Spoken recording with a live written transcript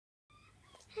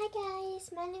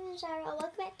guys, my name is Zara. Welcome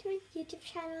back to my YouTube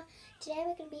channel. Today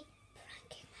we're going to be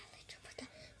pranking my little brother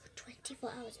for 24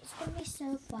 hours. It's going to be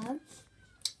so fun.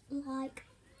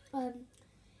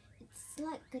 It's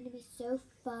going to be so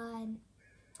fun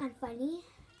and funny.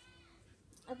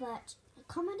 But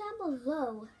comment down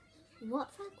below,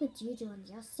 what prank would you do on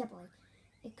your sibling?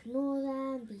 Ignore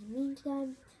them, be mean to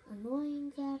them,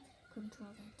 annoying them, control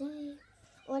their day,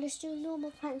 or just do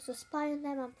normal pranks or spy on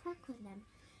them and prank on them.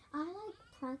 I like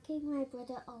pranking my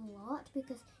brother a lot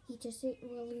because he doesn't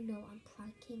really know I'm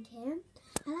pranking him.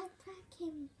 I like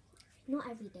pranking, not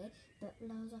every day, but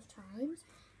loads of times.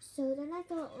 So then I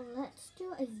thought, let's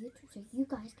do a YouTube so you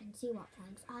guys can see what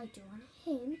pranks I do on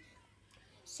him.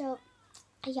 So,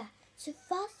 yeah. So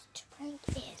first prank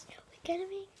is, we're going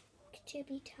to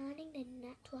be turning the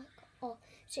network off.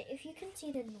 So if you can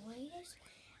see the noise,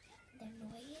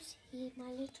 my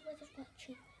little brother's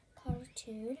watching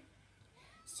cartoon.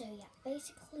 So yeah,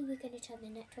 basically we're going to turn the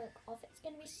network off. It's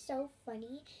going to be so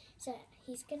funny. So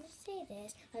he's going to say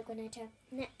this, like when I turn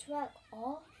network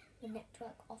off, the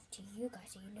network off to you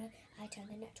guys. So you know I turn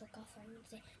the network off, I'm going to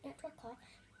say network off.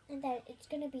 And then it's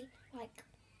going to be like,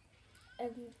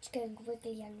 it's going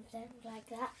wiggly and then like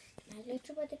that. My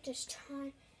little brother just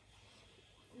turn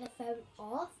the phone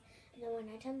off. And then when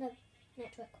I turn the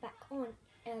network back on,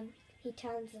 he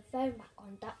turns the phone back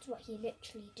on. That's what he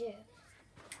literally do.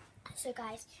 So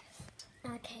guys,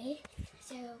 okay,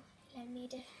 so let me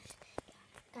do,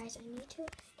 guys, I need to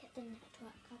get the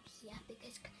network up here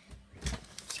because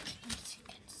as you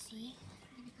can see,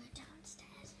 I'm going to go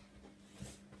downstairs.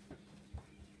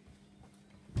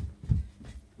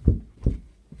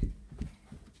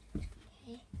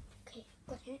 Okay,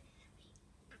 got it.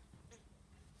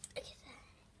 Okay, there.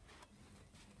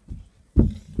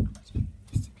 Got it.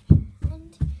 Just a minute.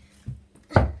 And,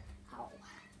 ow.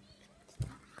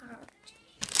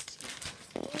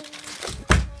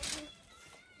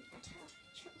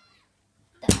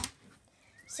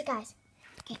 So guys,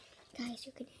 okay, guys,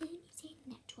 you can hear me say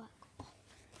network off.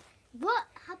 What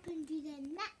happened to the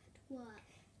network?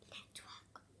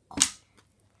 Network off.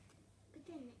 Put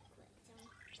the network on.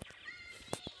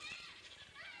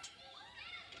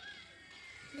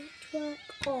 Network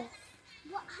off.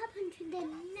 What happened to the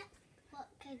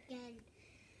network again?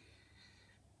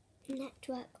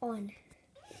 Network on.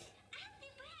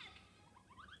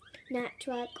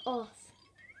 Network off.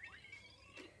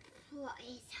 What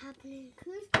is happening?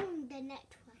 Who's doing the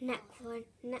network?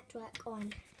 Network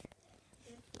on.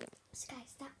 So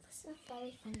guys, that was a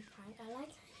very funny prank. I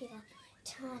like how he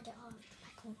turned it on,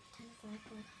 back on, turned it back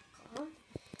on,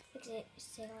 because it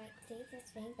so like see this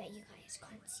thing, but you guys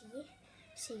can't see.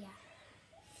 So yeah.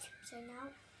 So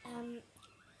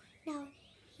now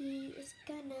he is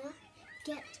gonna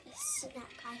get a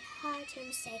snack. I heard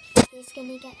him say he's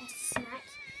gonna get a snack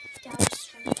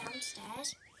from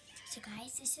downstairs. So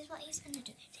guys, this is what he's gonna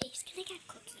do. So he's gonna get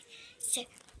cookies. So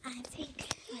I think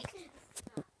like,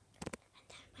 and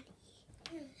then when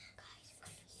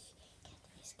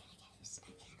he's gonna get his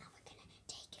snack, and we're gonna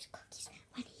take his cookies.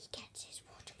 When he gets his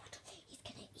water bottle, he's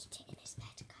gonna eat it in his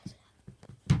bed, guys.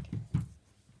 Look.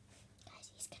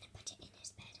 Guys, he's gonna put it in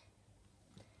his bed.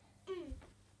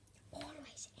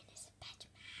 Always in his bed,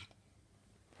 man.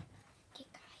 Okay,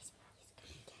 guys, he's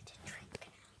gonna get a drink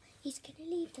now. He's gonna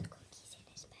leave the cookies in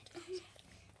his bed. We're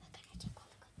gonna take all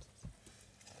the cookies.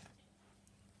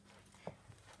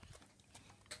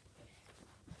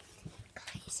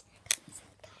 Guys,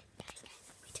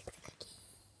 we took the cookie.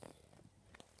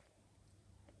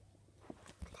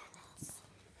 Now let's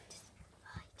just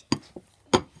hide it.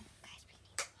 Guys, we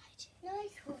need to hide it.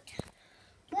 Nice water.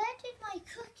 Where did my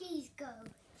cookies go?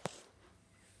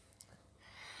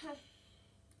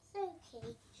 It's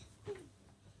okay.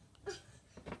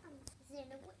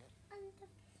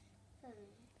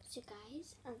 So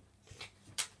guys,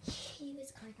 he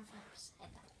was kind of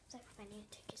upset. So funny, I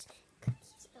took his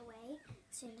cookies away.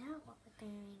 So now what we're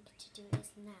going to do is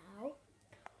now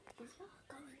we are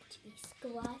going to be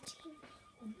squirting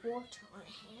water on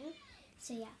him.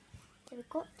 So yeah, so we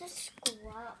got the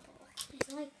squirtle.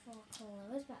 It's like 4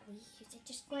 colours, but we use it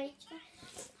to squirt each other.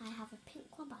 I have a pink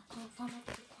one, but I can't find my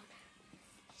pink one.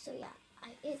 So yeah.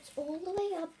 It's all the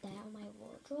way up there on my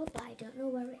wardrobe, but I don't know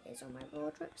where it is on my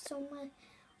wardrobe. Somewhere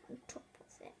on top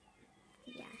of it.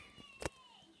 Yeah.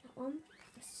 That one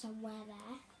is somewhere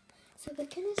there. So we're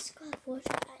going to squirt water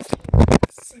at him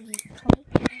sleepily.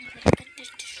 And we're going to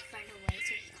just run away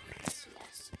so he can't see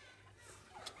us.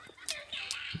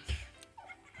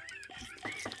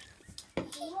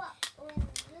 What was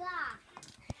that?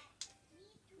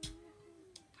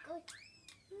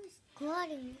 Who's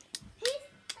calling? Who's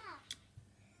that?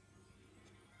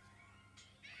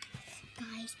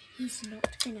 guys, he's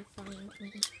not gonna find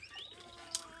me.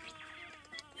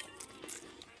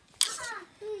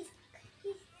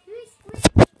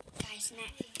 Guys,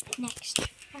 next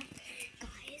one.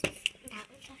 Guys, that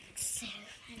was like so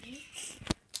funny.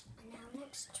 And now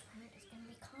next one is gonna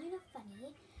be kind of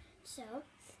funny. So,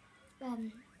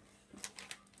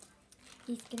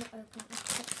 he's gonna open a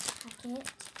chips packet,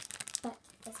 but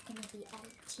it's gonna be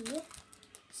empty.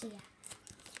 So yeah.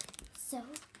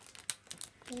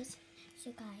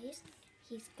 So guys,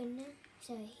 he's gonna.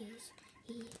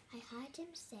 I heard him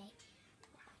say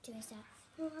to himself,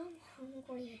 "Oh, I'm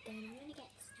hungry again. I'm gonna get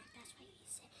a snack." That's what he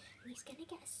said. And he's gonna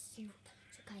get a snack.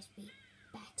 So guys, we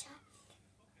better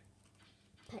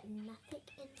put nothing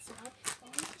inside. All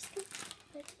we're just gonna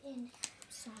put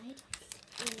inside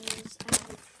is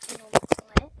a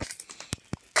normal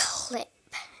clip.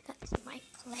 That's my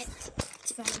clip.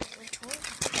 It's very little.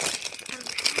 Guys, I'm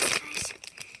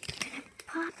gonna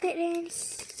pop it in.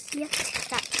 Yep,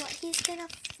 that's what he's gonna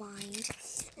find.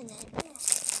 And then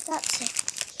that's it.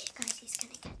 Here, guys, he's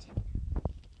gonna get it.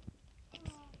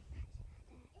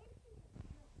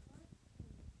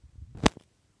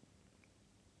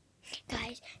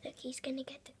 Guys, look, he's gonna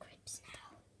get the crisps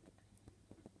now.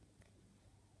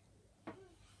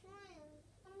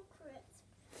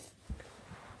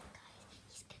 Guys,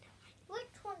 he's gonna find.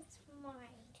 Which one's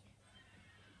mine?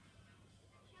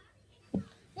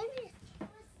 Let me.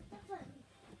 What's the one?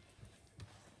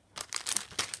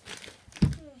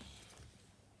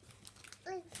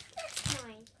 That's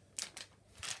mine.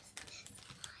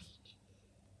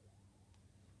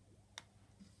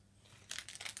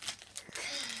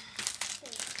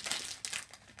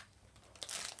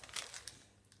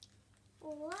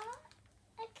 What?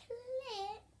 A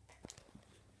clip?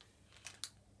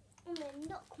 I'm gonna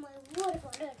knock my water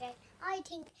bottle again. I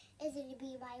think it's gonna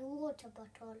be my water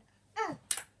bottle.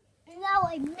 Now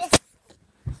I missed.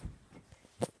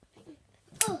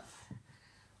 Oh.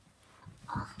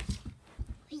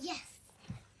 Yes.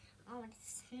 I'm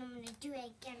gonna do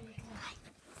it again because I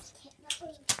can't let me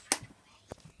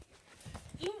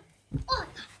away. Oh.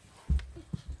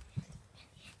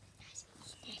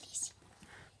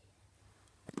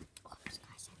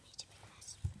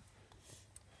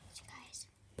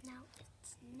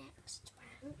 Next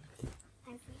round. I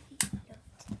really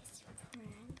loved this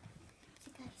prank. So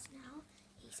guys, now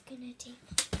he's gonna take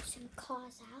some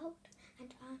cars out, and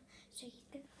so he's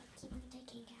gonna keep on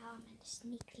taking it out. I'm gonna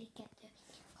sneakily get the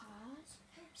cars.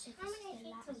 So this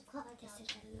is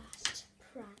the last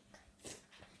prank.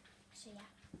 So yeah,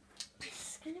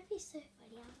 it's gonna be so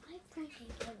funny. I like pranking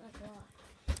him a lot.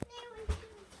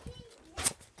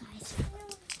 Guys,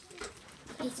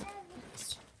 he's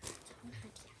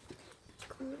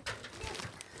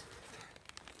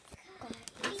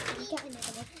get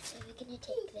another one, so we're gonna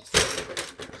take this.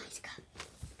 Guys, come.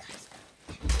 Guys,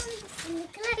 come.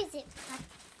 Close it.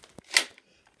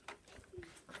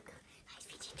 Guys,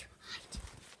 we need to hide.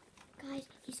 Guys,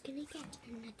 he's gonna get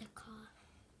another car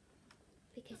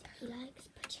because he likes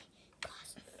putting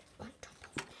cars on top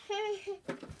of them.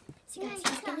 So guys,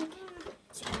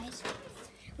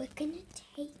 we're gonna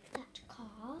take that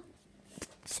car.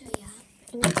 So yeah,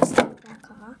 we need to take that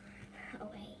car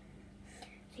away.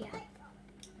 So yeah.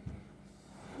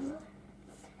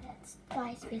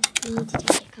 Guys, we need to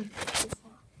take it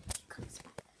before he comes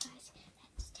back. Guys,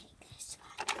 let's take this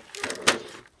one.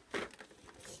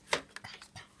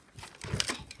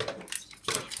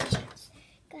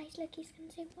 Guys, look, he's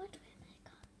gonna say, "What with my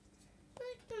car?"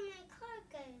 Where did my car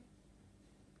go?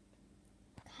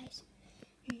 Guys,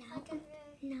 now I'm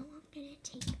gonna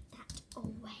take that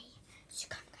away. So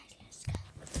come, guys, let's go.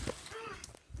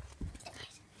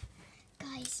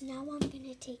 Guys, now I'm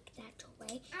gonna take that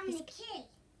away. I'm the kid.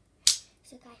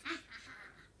 So guys,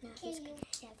 now he's gonna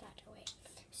get that away.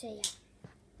 So yeah.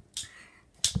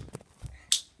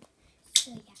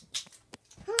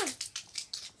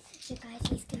 So guys,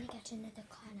 he's gonna get another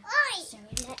car now. So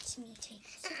let me take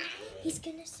this. He's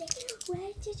gonna say,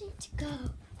 "Where did it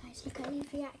go?" Guys, look at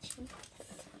his reaction.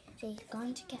 So he's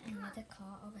going to get another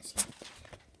car, obviously.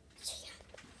 So yeah.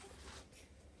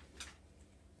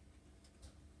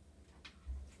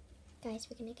 Guys,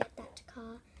 we're gonna get that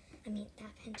car.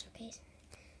 That pencil case.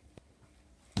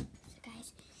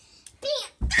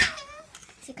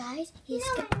 So guys, he's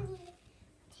take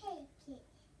it.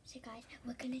 So guys,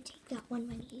 we're gonna take that one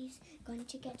when he's going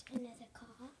to get another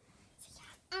car. So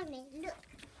yeah. Look.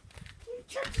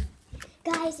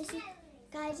 Guys,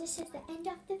 this is the end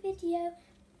of the video.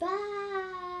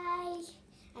 Bye.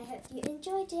 I hope you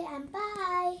enjoyed it, and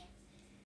bye.